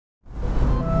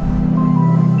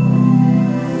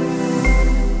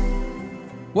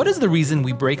What is the reason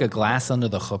we break a glass under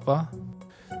the chuppah?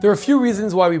 There are a few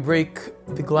reasons why we break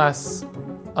the glass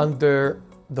under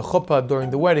the chuppah during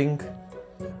the wedding.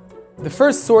 The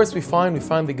first source we find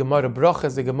the Gemara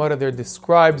Brachas. The Gemara there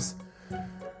describes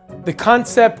the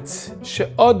concept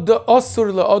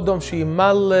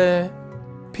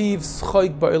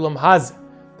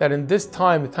that in this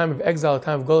time, the time of exile, the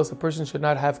time of Golus, a person should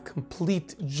not have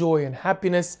complete joy and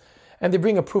happiness. And they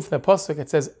bring a proof in the pasuk. It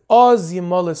says, Oz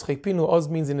yimoles chaypinu. Oz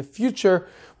means in the future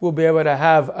we'll be able to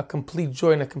have a complete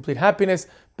joy and a complete happiness.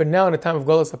 But now in the time of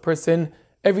Golus, a person,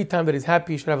 every time that he's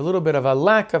happy, he should have a little bit of a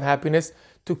lack of happiness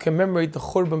to commemorate the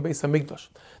Churban Beis HaMikdash.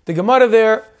 The Gemara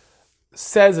there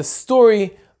says a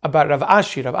story about Rav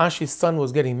Ashi. Rav Ashi's son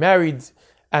was getting married,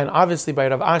 and obviously by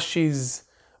Rav Ashi's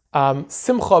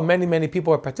simcha, many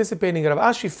people were participating. Rav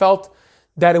Ashi felt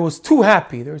that it was too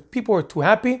happy. People were too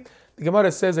happy. The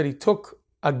Gemara says that he took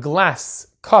a glass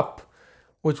cup,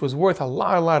 which was worth a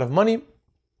lot of money.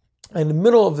 In the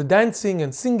middle of the dancing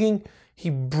and singing,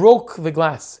 he broke the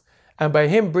glass. And by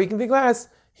him breaking the glass,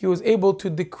 he was able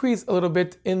to decrease a little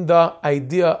bit in the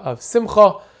idea of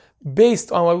simcha,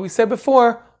 based on what we said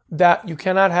before, that you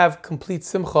cannot have complete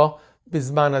simcha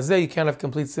bizman hazeh, you can't have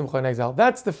complete simcha in exile.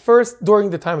 That's the first, during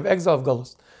the time of exile of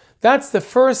Golus. That's the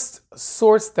first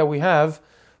source that we have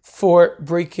for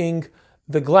breaking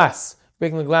the glass in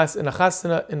a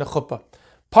chasana, in a chuppah.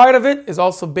 Part of it is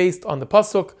also based on the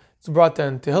pasuk. It's brought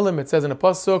down in Tehillim. It says in the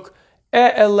pasuk,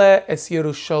 E'ele es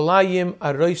Yerushalayim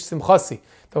arosh simchasi.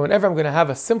 That whenever I'm going to have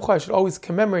a simcha, I should always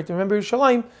commemorate and remember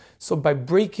Yerushalayim. So by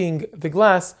breaking the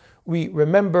glass, we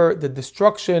remember the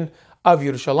destruction of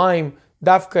Yerushalayim.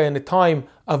 Dafka, in the time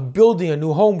of building a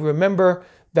new home, we remember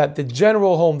that the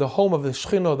general home, the home of the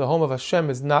Shechina, the home of Hashem,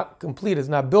 is not complete, is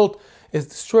not built, is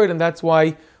destroyed, and that's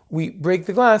why we break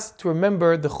the glass to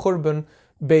remember the Churban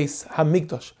Beis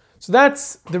HaMikdash. So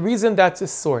that's the reason, that's a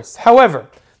source. However,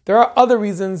 there are other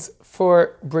reasons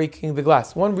for breaking the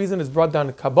glass. One reason is brought down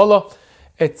in Kabbalah.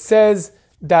 It says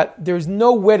that there's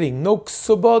no wedding, no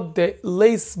ksuba de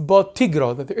leis ba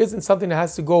tigra, that there isn't something that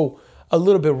has to go a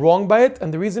little bit wrong by it.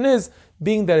 And the reason is,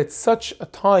 being that it's such a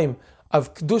time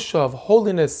of kedusha, of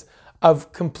holiness,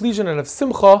 of completion, and of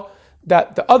simcha,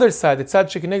 that the other side, the tzad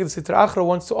shekeneged the sitra achra,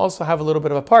 wants to also have a little bit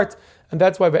of a part. And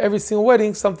that's why by every single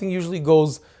wedding, something usually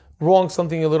goes wrong,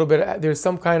 something a little bit, there's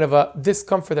some kind of a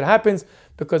discomfort that happens,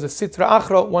 because the sitra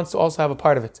achra wants to also have a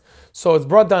part of it. So it's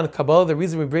brought down in Kabbalah. The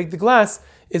reason we break the glass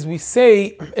is we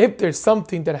say, if there's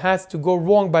something that has to go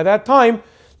wrong by that time,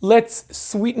 let's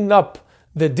sweeten up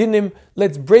the dinim,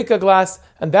 let's break a glass.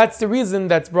 And that's the reason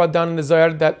that's brought down in the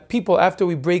Zohar, that people, after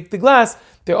we break the glass,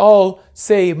 they all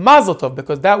say Mazel Tov,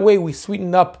 because that way we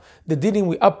sweeten up the dinim,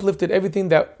 we uplifted everything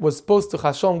that was supposed to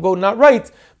Chashom go not right.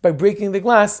 By breaking the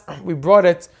glass, we brought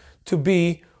it to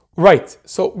be right.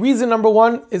 So reason number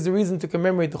one is the reason to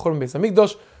commemorate the Churban Beis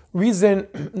HaMikdash. Reason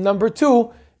number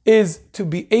two is to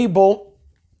be able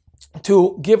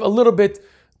to give a little bit,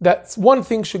 that one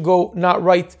thing should go not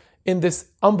right in this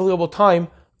unbelievable time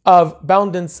of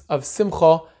abundance, of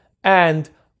simcha, and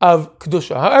of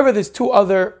kedusha. However, there's two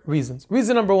other reasons.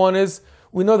 Reason number one is,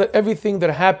 we know that everything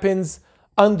that happens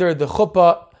under the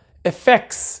chuppah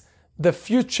affects the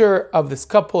future of this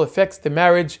couple, affects the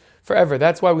marriage forever.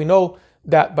 That's why we know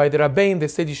that by the Rabbein, they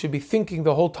said you should be thinking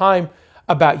the whole time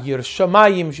about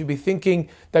Yerushalayim. You should be thinking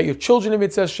that your children in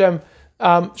Mitzvah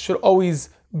Hashem should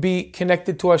always be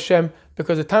connected to Hashem,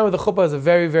 because the time of the chuppah is a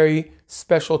very, very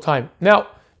special time. Now,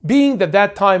 being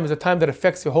that time is a time that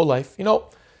affects your whole life,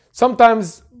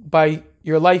 sometimes by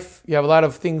your life you have a lot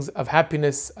of things of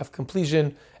happiness, of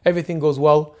completion, everything goes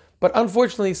well. But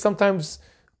unfortunately, sometimes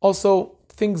also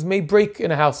things may break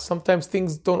in a house. Sometimes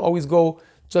things don't always go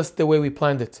just the way we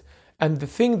planned it. And the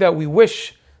thing that we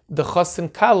wish the chas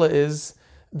and kala is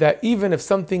that even if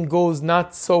something goes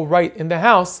not so right in the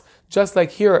house, just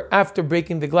like here, after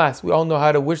breaking the glass, we all know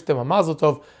how to wish them a mazel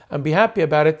tov and be happy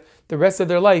about it. The rest of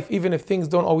their life, even if things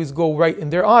don't always go right in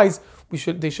their eyes,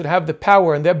 they should have the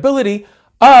power and the ability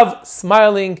of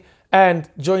smiling and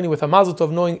joining with a mazel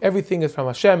tov, knowing everything is from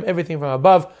Hashem, everything from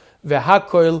above.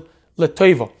 Ve'hakoil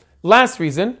letoivo. Last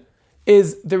reason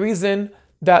is the reason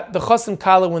that the chas and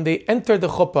kala, when they enter the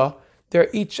chuppah, they're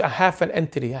each a half an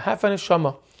entity, a half an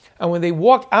neshama. And when they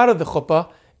walk out of the chuppah,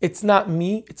 it's not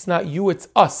me, it's not you, it's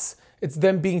us. It's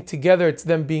them being together, it's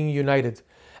them being united.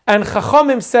 And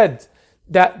Chachamim said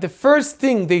that the first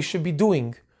thing they should be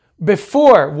doing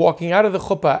before walking out of the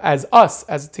chuppah as us,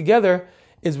 as together,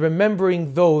 is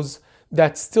remembering those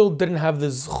that still didn't have the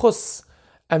zchus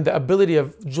and the ability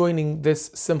of joining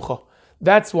this simcha.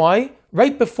 That's why,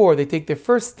 right before they take their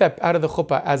first step out of the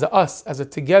chuppah as a us, as a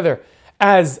together,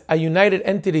 as a united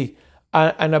entity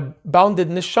and a bounded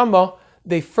neshama,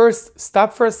 they first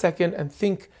stop for a second and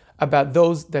think about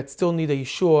those that still need a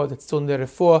Yeshua, that still need a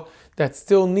refuah, that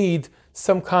still need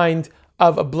some kind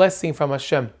of a blessing from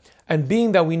Hashem. And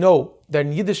being that we know that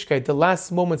in Yiddishkeit, the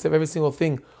last moments of every single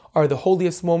thing are the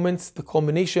holiest moments, the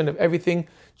culmination of everything,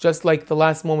 just like the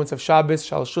last moments of Shabbos,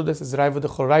 Shal Shudas, Zraiva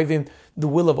D'Choraivim, the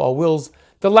will of all wills.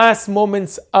 The last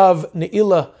moments of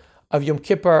Ne'ilah, of Yom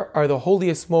Kippur, are the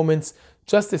holiest moments,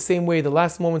 just the same way the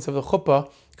last moments of the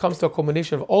Chuppah comes to a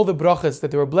culmination of all the brachas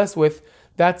that they were blessed with.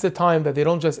 That's the time that they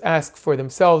don't just ask for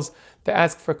themselves, they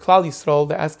ask for Klal Yisrael,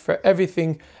 they ask for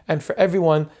everything and for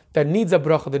everyone that needs a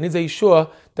bracha, that needs a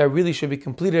Yeshua, that really should be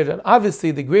completed. And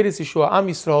obviously the greatest Yeshua, Am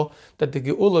Yisrael, that the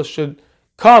Geula should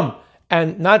come,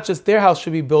 and not just their house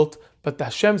should be built, but the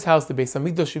Hashem's house, the Beis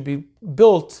Hamikdash, should be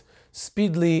built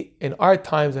speedily in our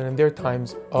times and in their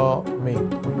times. Amen.